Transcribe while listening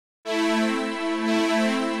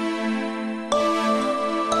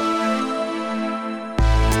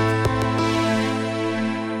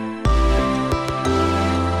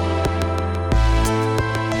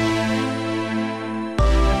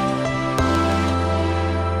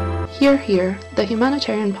Here, Here, the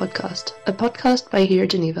Humanitarian Podcast, a podcast by Here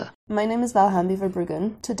Geneva. My name is Valhambi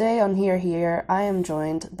Verbruggen. Today on Here, Here, I am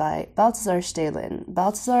joined by Balthazar Stehlin.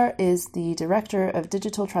 Balthazar is the Director of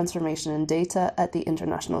Digital Transformation and Data at the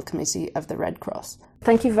International Committee of the Red Cross.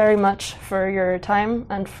 Thank you very much for your time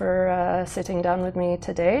and for sitting down with me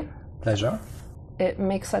today. Pleasure. It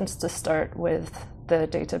makes sense to start with the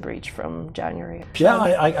data breach from January. Yeah,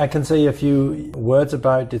 I can say a few words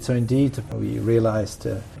about it. So indeed, we realized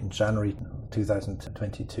in January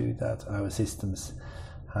 2022 that our systems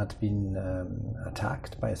had been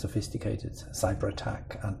attacked by a sophisticated cyber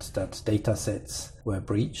attack, and that data sets were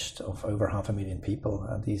breached of over 500,000 people.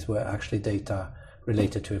 And these were actually data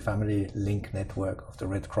related to a family link network of the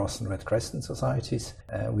Red Cross and Red Crescent societies.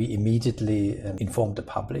 We immediately informed the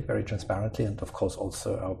public very transparently, and of course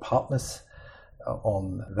also our partners,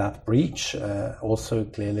 on that breach, also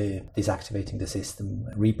clearly deactivating the system,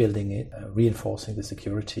 rebuilding it, reinforcing the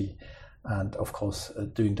security, and of course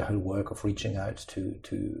doing the whole work of reaching out to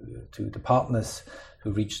the partners who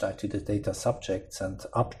reached out to the data subjects. And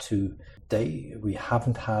up to today, we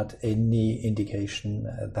haven't had any indication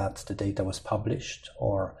that the data was published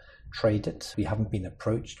or traded. We haven't been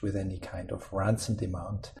approached with any kind of ransom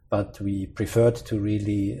demand, but we preferred to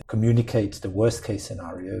really communicate the worst case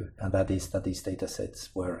scenario, and that is that these data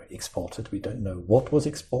sets were exported. We don't know what was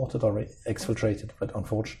exported or exfiltrated, but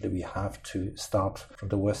unfortunately we have to start from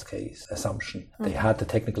the worst case assumption. They had the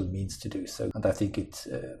technical means to do so, and I think it's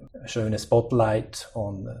shown a spotlight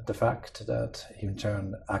on the fact that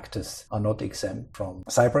humanitarian actors are not exempt from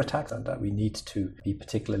cyber attacks, and that we need to be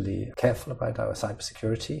particularly careful about our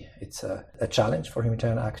cybersecurity. It's a challenge for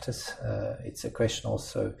humanitarian actors. It's a question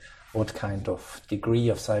also, what kind of degree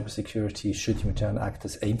of cybersecurity should humanitarian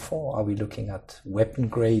actors aim for? Are we looking at weapon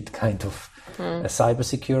grade kind of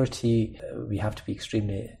cybersecurity? We have to be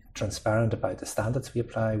extremely transparent about the standards we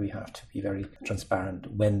apply. We have to be very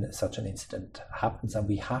transparent when such an incident happens. And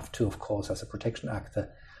we have to, of course, as a protection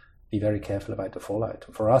actor, be very careful about the fallout.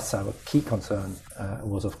 For us, our key concern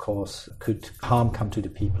was, of course, could harm come to the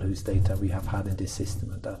people whose data we have had in this system,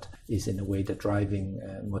 and that is in a way the driving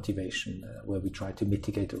motivation where we try to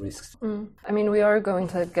mitigate the risks. I mean, we are going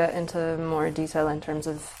to get into more detail in terms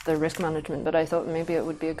of the risk management, but I thought maybe it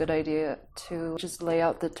would be a good idea to just lay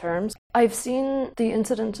out the terms. I've seen the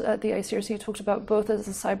incident at the ICRC talked about both as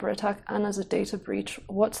a cyber attack and as a data breach.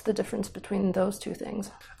 What's the difference between those two things?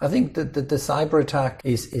 I think that the cyber attack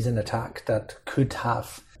is an attack that could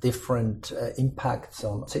have different impacts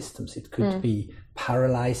on systems. It could be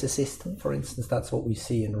paralyze a system, for instance. That's what we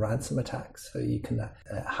see in ransom attacks. So you can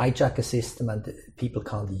hijack a system and people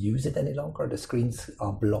can't use it any longer. The screens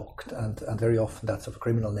are blocked, and very often that's of a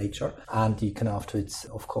criminal nature. And you can afterwards,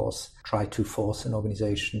 of course, try to force an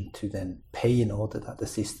organization to then pay in order that the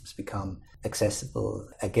systems become accessible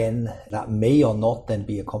again. That may or not then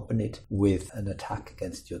be accompanied with an attack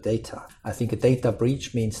against your data. I think a data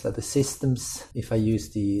breach means that the systems, if I use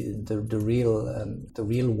the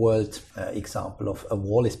real world example of a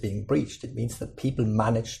wall is being breached, it means that people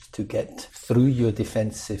managed to get through your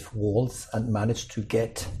defensive walls and managed to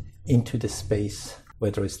get into the space where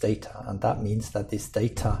there is data. And that means that this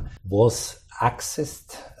data was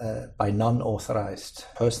accessed by non-authorized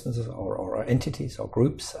persons or entities or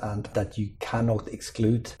groups, and that you cannot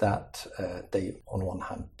exclude that they, on one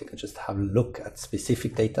hand, they can just have a look at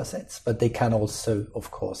specific data sets, but they can also,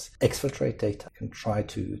 of course, exfiltrate data, can try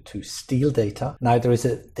to steal data. Now,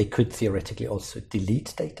 they could theoretically also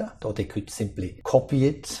delete data, or they could simply copy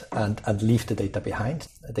it and leave the data behind.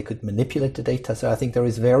 They could manipulate the data. So I think there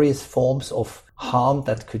is various forms of harm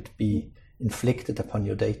that could be inflicted upon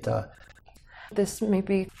your data. This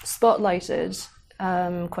maybe spotlighted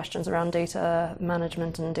questions around data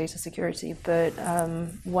management and data security, but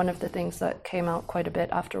one of the things that came out quite a bit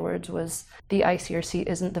afterwards was the ICRC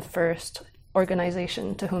isn't the first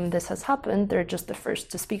organization to whom this has happened, they're just the first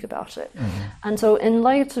to speak about it. And so in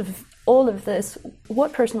light of all of this,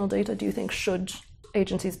 what personal data do you think should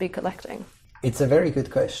agencies be collecting? It's a very good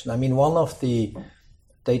question. I mean, one of the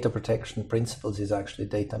data protection principles is actually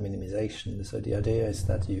data minimization. So the idea is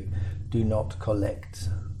that you do not collect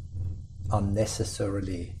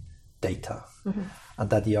unnecessarily data, and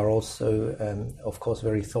that you are also, of course,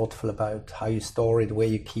 very thoughtful about how you store it, where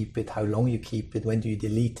you keep it, how long you keep it, when do you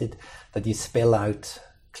delete it, that you spell out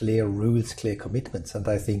clear rules, clear commitments. And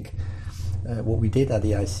I think what we did at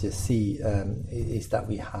the ICSC is that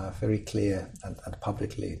we have very clear and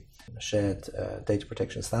publicly shared data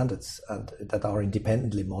protection standards, and that are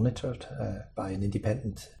independently monitored by an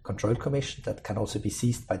independent control commission that can also be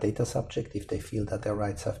seized by data subject if they feel that their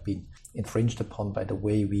rights have been infringed upon by the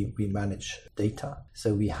way we manage data.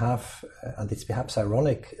 So we have, and it's perhaps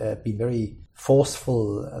ironic, been very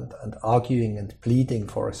forceful and arguing and pleading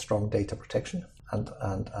for a strong data protection. And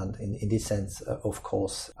in this sense, of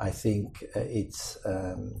course, I think it's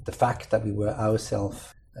the fact that we were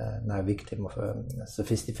ourselves now victim of a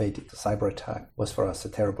sophisticated cyber attack was for us a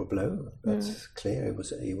terrible blow. That's clear.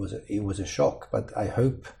 It was a shock. But I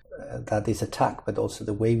hope that this attack, but also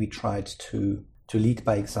the way we tried to lead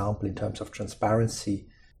by example in terms of transparency,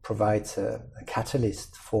 provides a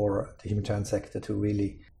catalyst for the humanitarian sector to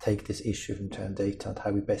really take this issue of humanitarian data and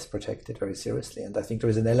how we best protect it very seriously. And I think there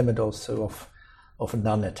is an element also of a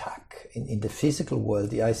non-attack. In the physical world,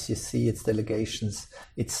 the ICSC, its delegations,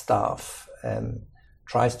 its staff,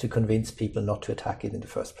 tries to convince people not to attack it in the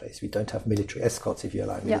first place. We don't have military escorts, if you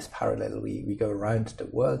allow me this parallel. We go around the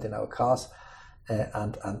world in our cars,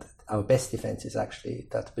 and our best defense is actually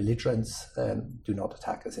that belligerents do not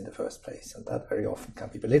attack us in the first place. And that very often can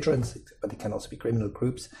be belligerents, but it can also be criminal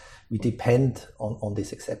groups. We depend on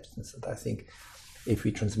this acceptance. And I think if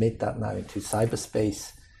we transmit that now into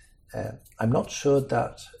cyberspace, I'm not sure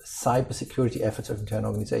that cybersecurity efforts of humanitarian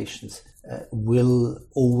organizations will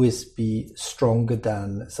always be stronger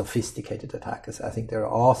than sophisticated attackers. I think there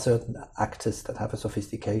are certain actors that have a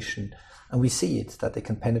sophistication, and we see it, that they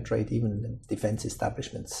can penetrate even defense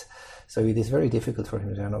establishments. So it is very difficult for a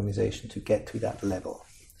humanitarian organization to get to that level.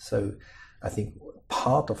 So I think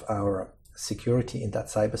part of our security in that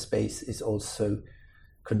cyberspace is also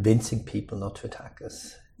convincing people not to attack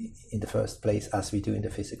us in the first place, as we do in the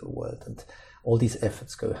physical world. And all these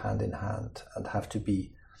efforts go hand in hand and have to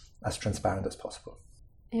be as transparent as possible.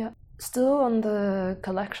 Yeah. Still on the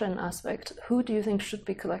collection aspect, who do you think should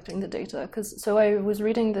be collecting the data? So I was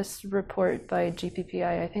reading this report by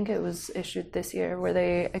GPPI, I think it was issued this year, where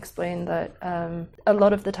they explained that a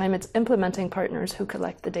lot of the time it's implementing partners who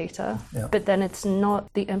collect the data, but then it's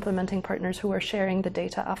not the implementing partners who are sharing the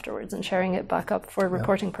data afterwards and sharing it back up for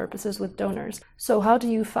reporting purposes with donors. So how do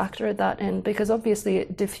you factor that in? Because obviously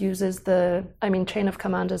it diffuses chain of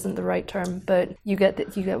command isn't the right term, but you get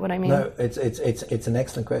what I mean. No, it's an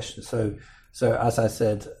excellent question. So as I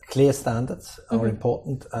said, clear standards are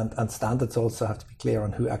important, and standards also have to be clear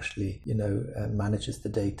on who actually, manages the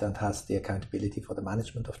data and has the accountability for the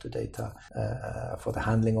management of the data, for the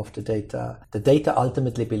handling of the data. The data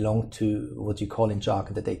ultimately belong to what you call in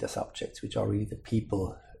jargon the data subjects, which are really the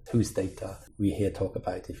people whose data we here talk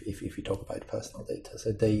about if we talk about personal data.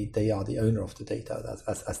 So they are the owner of the data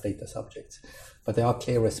as data subjects. But there are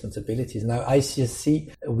clear responsibilities. Now,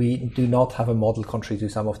 ICSC, we do not have a model contrary to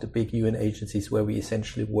some of the big UN agencies where we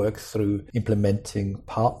essentially work through implementing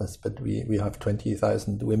partners, but we have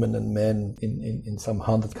 20,000 women and men in some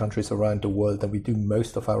 100 countries around the world, and we do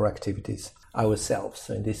most of our activities ourselves.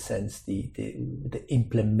 So in this sense, the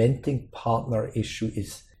implementing partner issue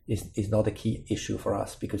is not a key issue for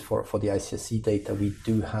us, because for the ICSC data, we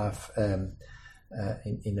do have,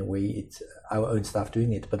 in a way, it's our own staff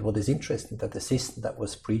doing it. But what is interesting, that the system that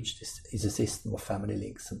was breached is a system of family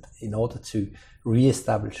links. And in order to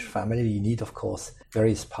re-establish family, you need, of course,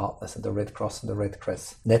 various partners, and the Red Cross and the Red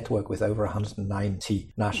Cross network with over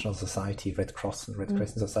 190 national society, Red Cross and Red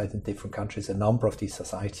Crescent society in different countries. A number of these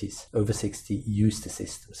societies, over 60, use the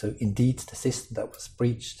system. So indeed, the system that was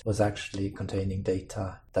breached was actually containing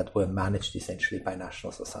data that were managed essentially by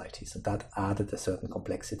national societies, and that added a certain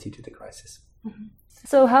complexity to the crisis. Mm-hmm.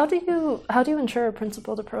 So how do you ensure a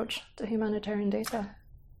principled approach to humanitarian data?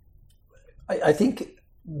 I think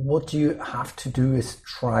what you have to do is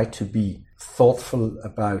try to be thoughtful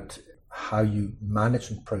about how you manage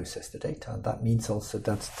and process the data. And that means also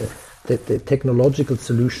that the technological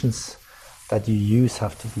solutions that you use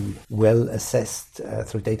have to be well assessed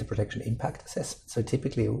through data protection impact assessment. So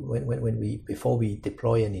typically, before we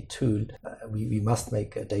deploy any tool, we must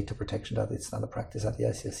make a data protection, that it's standard practice at the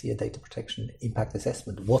ICSC, a data protection impact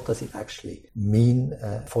assessment. What does it actually mean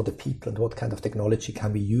for the people, and what kind of technology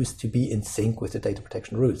can we use to be in sync with the data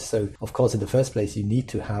protection rules? So, of course, in the first place, you need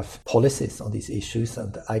to have policies on these issues,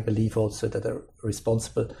 and I believe also that a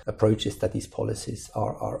responsible approach is that these policies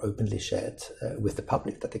are openly shared with the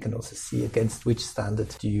public, that they can also see against which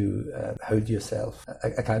standard do you hold yourself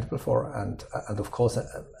accountable for. And of course,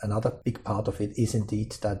 another big part of it is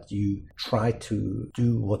indeed that you try to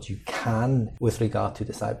do what you can with regard to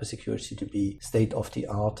the cybersecurity to be state of the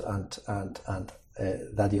art and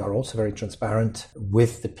that you are also very transparent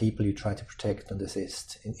with the people you try to protect and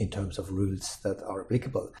assist in terms of rules that are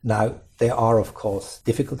applicable. Now, there are, of course,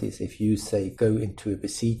 difficulties. If you, say, go into a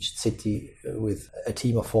besieged city with a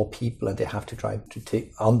team of 4 people and they have to try to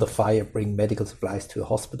take under fire, bring medical supplies to a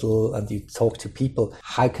hospital, and you talk to people,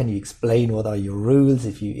 how can you explain what are your rules?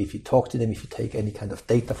 If you talk to them, if you take any kind of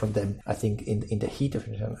data from them, I think in the heat of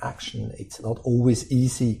action, it's not always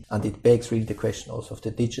easy, and it begs really the question also of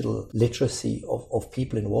the digital literacy of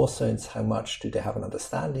people in war zones. How much do they have an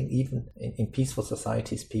understanding? Even in peaceful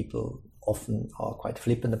societies, people often are quite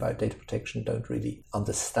flippant about data protection, don't really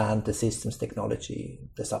understand the systems, technology,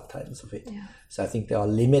 the subtitles of it. Yeah. So I think there are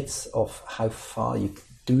limits of how far you can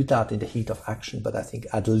do that in the heat of action, but I think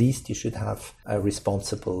at least you should have a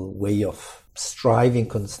responsible way of striving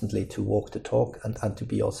constantly to walk the talk and to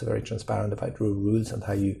be also very transparent about rules and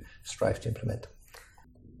how you strive to implement them.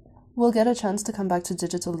 We'll get a chance to come back to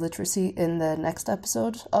digital literacy in the next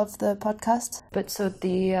episode of the podcast. But so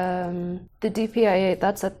the DPIA,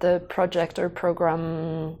 that's at the project or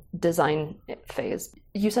program design phase.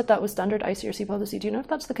 You said that was standard ICRC policy. Do you know if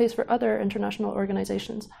that's the case for other international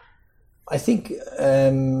organizations? I think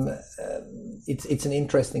it's an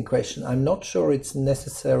interesting question. I'm not sure it's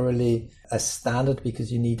necessarily a standard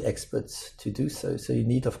because you need experts to do so. So you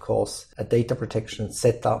need, of course, a data protection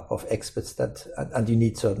setup of experts and you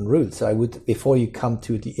need certain rules. So I would, before you come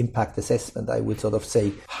to the impact assessment, I would sort of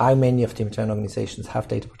say how many of the humanitarian organizations have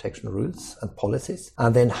data protection rules and policies,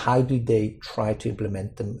 and then how do they try to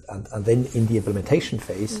implement them, and then in the implementation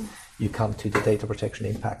phase, you come to the data protection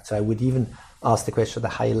impact. So I would even ask the question at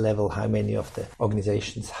the high level, how many of the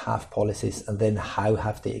organizations have policies, and then how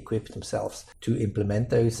have they equipped themselves to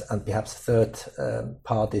implement those? And perhaps the third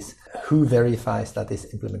part is who verifies that this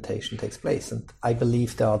implementation takes place. And I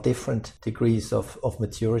believe there are different degrees of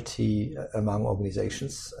maturity among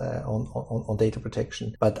organizations on data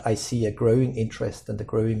protection, but I see a growing interest and a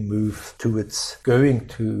growing move towards going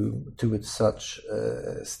towards such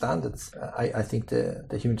standards. I think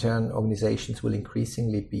the humanitarian organizations will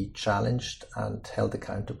increasingly be challenged and held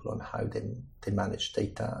accountable on how they manage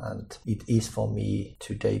data. And it is for me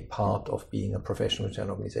today part of being a professional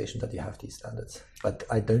humanitarian organization that you have these standards. But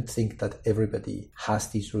I don't think that everybody has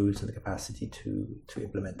these rules and the capacity to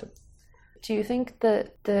implement them. Do you think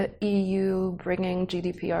that the EU bringing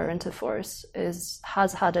GDPR into force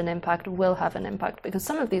has had an impact, will have an impact? Because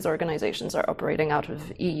some of these organizations are operating out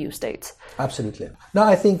of EU states. Absolutely. No,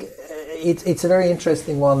 I think it's a very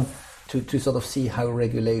interesting one to sort of see how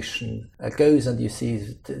regulation goes. And you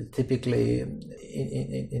see typically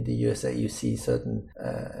in the USA, you see certain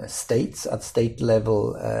states at state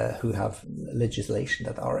level who have legislation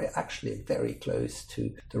that are actually very close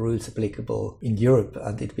to the rules applicable in Europe.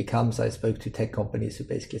 And it becomes, I spoke to tech companies who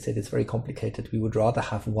basically said it's very complicated. We would rather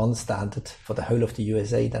have one standard for the whole of the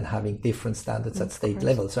USA than having different standards at state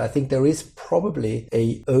level. So I think there is probably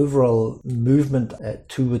a overall movement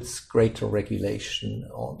towards greater regulation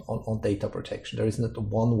on data protection. There isn't a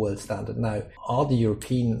one world standard. Now, are the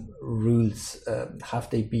European rules, have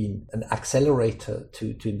they been an accelerator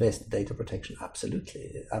to invest in data protection?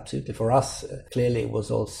 Absolutely. Absolutely. For us, clearly it was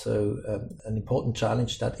also an important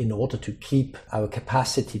challenge that in order to keep our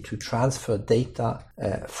capacity to transfer data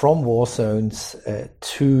from war zones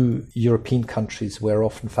to European countries where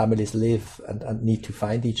often families live and need to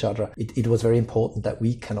find each other, it was very important that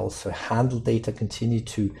we can also handle data, continue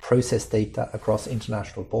to process data across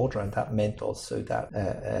international border, and that meant also that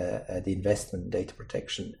the investment in data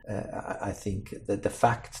protection, I think that the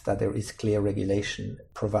fact that there is clear regulation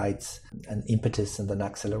provides an impetus and an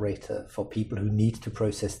accelerator for people who need to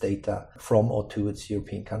process data from or towards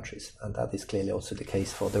European countries. And that is clearly also the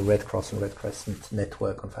case for the Red Cross and Red Crescent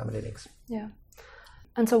network on family links. Yeah.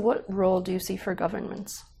 And so what role do you see for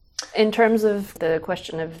governments in terms of the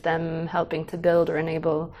question of them helping to build or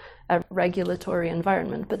enable a regulatory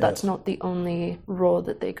environment? But that's not the only role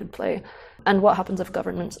that they could play. And what happens if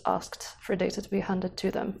governments asked for data to be handed to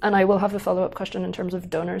them? And I will have a follow-up question in terms of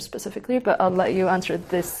donors specifically, but I'll let you answer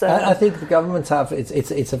this. I think the governments have,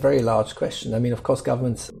 it's a very large question. I mean, of course,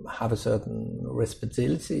 governments have a certain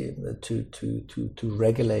responsibility to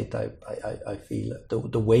regulate, I feel,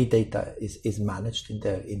 the way data is managed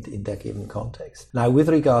in their given context. Now, with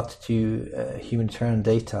regard to humanitarian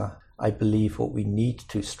data, I believe what we need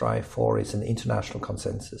to strive for is an international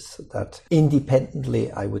consensus that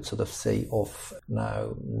independently, I would sort of say, of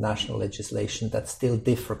now national legislation that still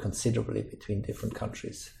differ considerably between different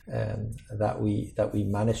countries, that we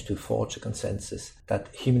manage to forge a consensus that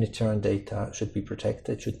humanitarian data should be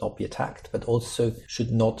protected, should not be attacked, but also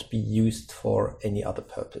should not be used for any other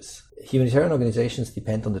purpose. Humanitarian organizations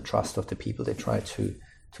depend on the trust of the people they try to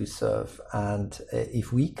to serve. And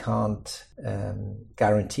if we can't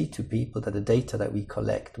guarantee to people that the data that we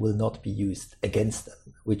collect will not be used against them,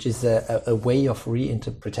 which is a way of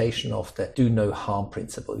reinterpretation of the do no harm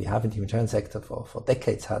principle. We have in the humanitarian sector for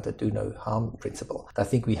decades had a do no harm principle. I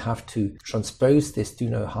think we have to transpose this do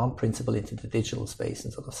no harm principle into the digital space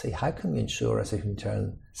and sort of say, how can we ensure as a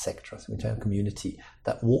humanitarian sector, as a humanitarian community,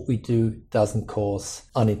 that what we do doesn't cause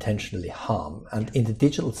unintentionally harm? And in the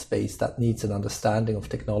digital space, that needs an understanding of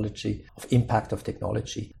technology, of impact of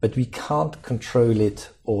technology. But we can't control it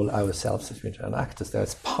all ourselves as humanitarian actors.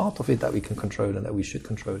 There's part of it that we can control and that we should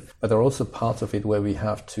control. But there are also parts of it where we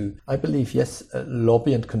have to, I believe,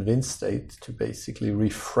 lobby and convince states to basically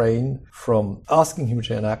refrain from asking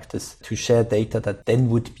humanitarian actors to share data that then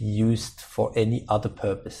would be used for any other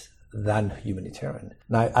purpose than humanitarian.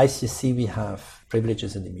 Now, ICC, we have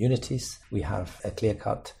privileges and immunities. We have a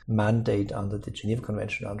clear-cut mandate under the Geneva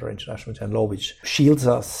Convention, under international humanitarian law, which shields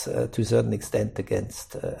us to a certain extent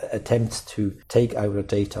against attempts to take our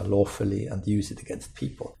data lawfully and use it against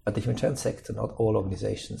people. But the humanitarian sector, not all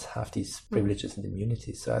organizations have these privileges and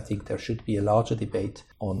immunities. So I think there should be a larger debate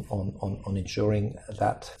on ensuring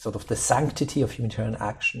that sort of the sanctity of humanitarian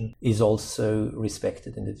action is also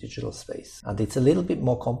respected in the digital space. And it's a little bit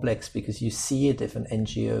more complex because you see it if an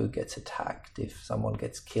NGO gets attacked, if someone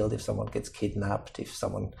gets killed, if someone gets kidnapped, if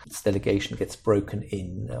someone's delegation gets broken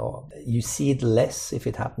in, or you see it less if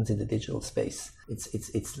it happens in the digital space.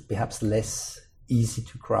 It's perhaps less easy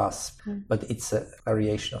to grasp, but it's a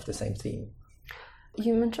variation of the same theme.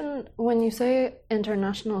 You mentioned when you say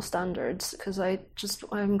international standards, because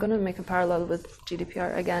I'm going to make a parallel with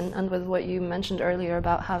GDPR again, and with what you mentioned earlier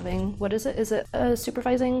about having, what is it? Is it a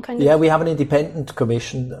supervising kind of? Yeah, we have an independent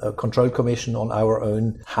commission, a control commission on our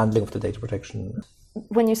own handling of the data protection.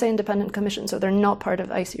 When you say independent commission, so they're not part of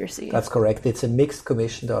ICRC? That's correct. It's a mixed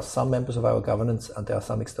commission. There are some members of our governance and there are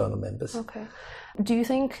some external members. Okay. Do you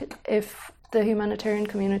think if the humanitarian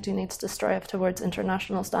community needs to strive towards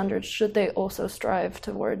international standards, should they also strive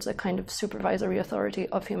towards a kind of supervisory authority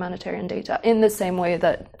of humanitarian data in the same way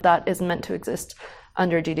that is meant to exist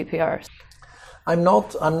under GDPR? I'm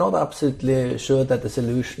not absolutely sure that the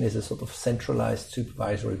solution is a sort of centralized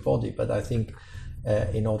supervisory body, but I think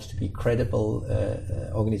in order to be credible,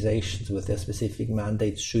 organizations with their specific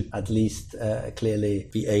mandates should at least clearly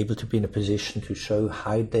be able to be in a position to show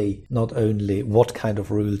how they, not only what kind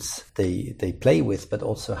of rules they play with, but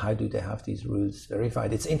also how do they have these rules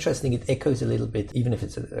verified. It's interesting, it echoes a little bit, even if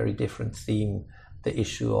it's a very different theme, the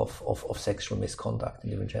issue of sexual misconduct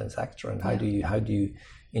in the humanitarian sector, and how do you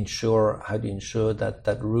ensure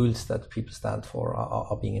that rules that people stand for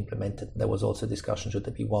are being implemented. There was also discussion, should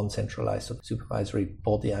there be one centralized supervisory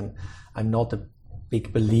body? I'm not a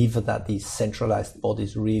big believer that these centralized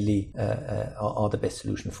bodies really are the best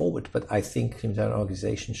solution forward, but I think humanitarian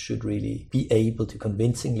organizations should really be able to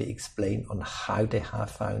convincingly explain on how they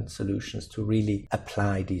have found solutions to really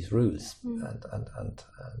apply these rules and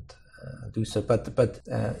do so. But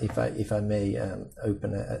if I may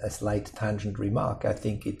open a slight tangent remark, I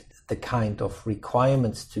think the kind of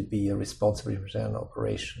requirements to be a responsible humanitarian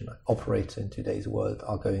operator in today's world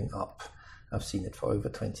are going up. I've seen it for over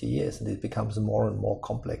 20 years, and it becomes more and more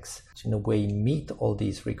complex to, in a way, meet all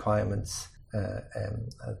these requirements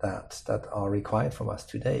that are required from us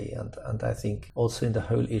today. And I think also in the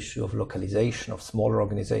whole issue of localization of smaller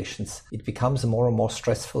organizations, it becomes more and more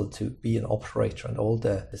stressful to be an operator, and all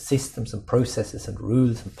the systems and processes and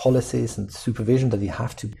rules and policies and supervision that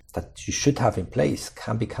you should have in place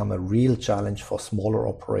can become a real challenge for a smaller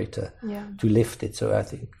operator to lift it. So I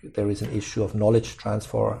think there is an issue of knowledge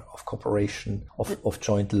transfer, of cooperation, of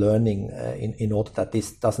joint learning in order that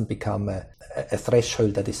this doesn't become a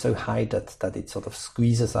threshold that is so high that it sort of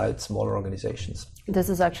squeezes out smaller organizations. This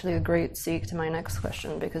is actually a great segue to my next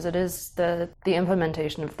question, because it is the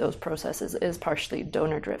implementation of those processes is partially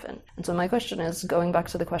donor driven. And so my question is, going back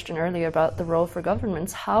to the question earlier about the role for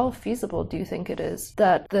governments, how feasible do you think it is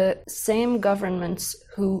that the same governments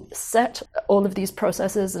who set all of these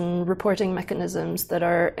processes and reporting mechanisms that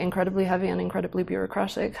are incredibly heavy and incredibly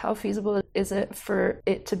bureaucratic, how feasible is it for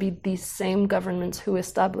it to be these same governments who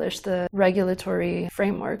establish the regulatory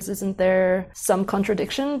frameworks? Isn't there some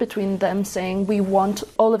contradiction between them saying we want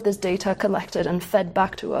all of this data collected and fed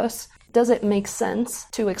back to us? Does it make sense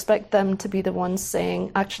to expect them to be the ones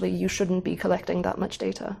saying, actually, you shouldn't be collecting that much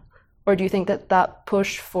data? Or do you think that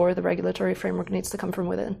push for the regulatory framework needs to come from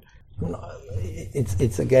within?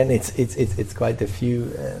 It's quite a few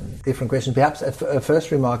different questions. Perhaps a first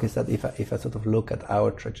remark is that if I sort of look at our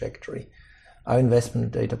trajectory, our investment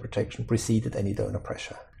in data protection preceded any donor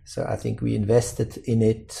pressure. So I think we invested in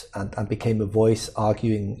it and became a voice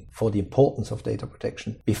arguing for the importance of data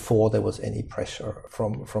protection before there was any pressure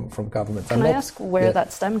from governments. Can I ask where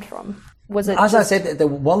that stemmed from? Was it As I said,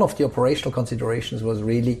 one of the operational considerations was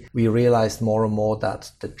really, we realized more and more that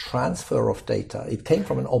the transfer of data, it came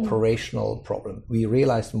from an operational problem. We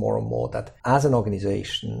realized more and more that as an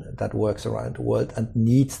organization that works around the world and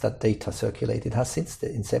needs that data circulated, has since the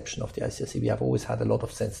inception of the ICRC, we have always had a lot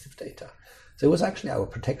of sensitive data. So it was actually our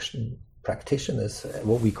protection practitioners,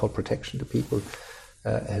 what we call protection, the people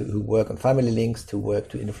who work on family links, who work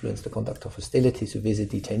to influence the conduct of hostilities, who visit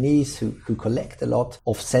detainees, who collect a lot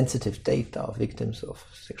of sensitive data of victims of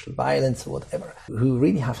sexual violence or whatever, who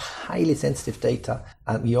really have highly sensitive data.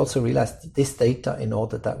 And we also realized this data, in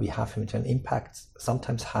order that we have humanitarian impact,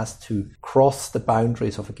 sometimes has to cross the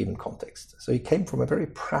boundaries of a given context. So it came from a very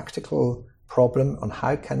practical problem on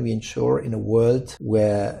how can we ensure in a world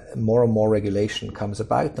where more and more regulation comes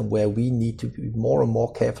about and where we need to be more and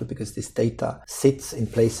more careful because this data sits in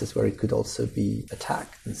places where it could also be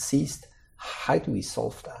attacked and seized. How do we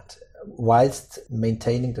solve that whilst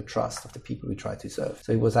maintaining the trust of the people we try to serve?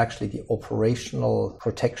 So it was actually the operational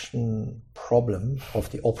protection problem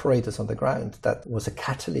of the operators on the ground that was a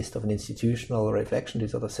catalyst of an institutional reflection to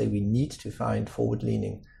sort of say we need to find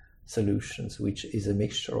forward-leaning solutions, which is a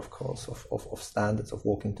mixture, of course, of standards, of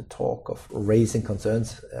walking the talk, of raising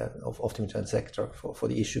concerns of the humanitarian sector for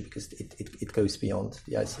the issue, because it goes beyond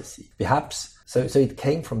the ICRC. Perhaps, so it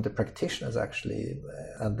came from the practitioners, actually,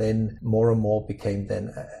 and then more and more became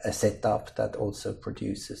then a setup that also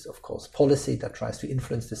produces, of course, policy that tries to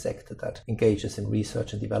influence the sector, that engages in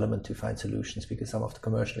research and development to find solutions, because some of the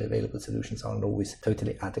commercially available solutions aren't always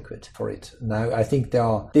totally adequate for it. Now, I think there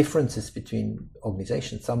are differences between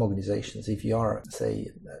organizations. Some organizations, if you are,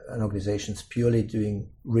 say, an organization purely doing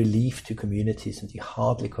relief to communities and you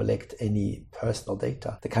hardly collect any personal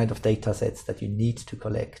data, the kind of data sets that you need to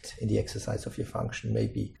collect in the exercise of your function may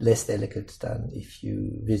be less delicate than if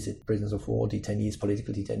you visit prisoners of war, detainees,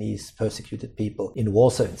 political detainees, persecuted people in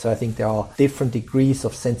war zones. So I think there are different degrees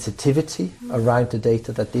of sensitivity around the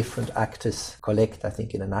data that different actors collect. I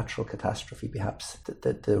think in a natural catastrophe, perhaps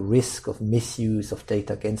the risk of misuse of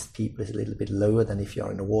data against people is a little bit lower than if you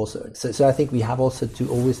are in a war zone. So I think we have also to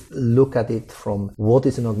always look at it from what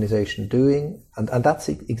is an organization doing, and that's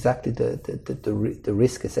exactly the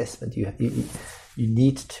risk assessment. You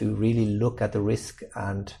need to really look at the risk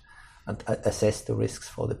and assess the risks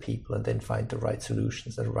for the people, and then find the right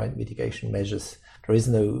solutions and the right mitigation measures. There is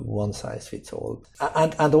no one size fits all.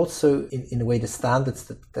 And also, in a way, the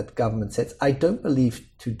standards that government sets. I don't believe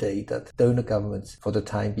today that donor governments, for the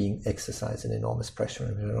time being, exercise an enormous pressure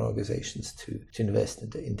on organizations to invest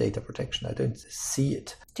in data protection. I don't see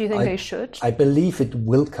it. Do you think they should? I believe it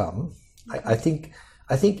will come. I think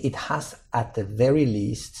it has, at the very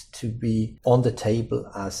least, to be on the table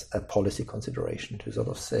as a policy consideration, to sort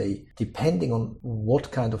of say, depending on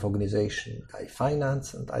what kind of organization I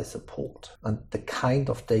finance and I support, and the kind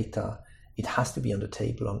of data, it has to be on the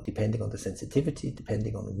table, depending on the sensitivity,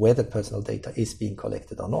 depending on whether personal data is being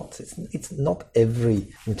collected or not. It's not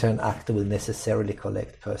every humanitarian actor will necessarily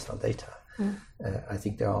collect personal data. I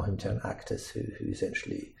think there are humanitarian actors who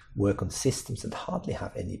essentially work on systems that hardly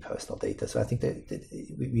have any personal data. So I think that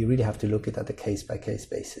we really have to look at it at a case-by-case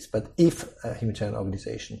basis. But if a humanitarian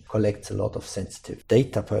organization collects a lot of sensitive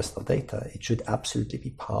data, personal data, it should absolutely be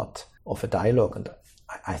part of a dialogue. And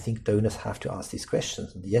I think donors have to ask these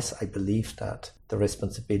questions. And yes, I believe that the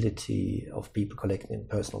responsibility of people collecting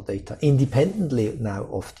personal data, independently now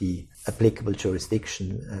of the applicable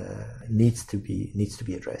jurisdiction, needs to be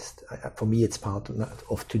addressed. For me, it's part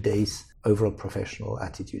of today's overall professional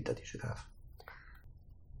attitude that you should have.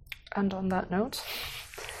 And on that note,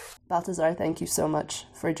 Balthazar, thank you so much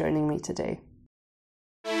for joining me today.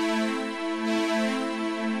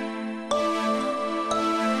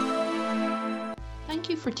 thank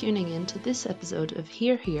you for tuning in to this episode of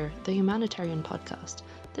Here, the Humanitarian Podcast.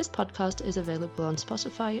 This podcast is available on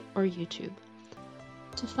Spotify or YouTube.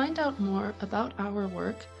 To find out more about our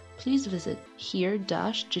work, please visit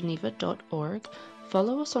here-geneva.org,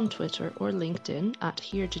 follow us on Twitter or LinkedIn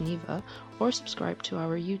 @HereGeneva, or subscribe to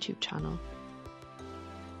our YouTube channel.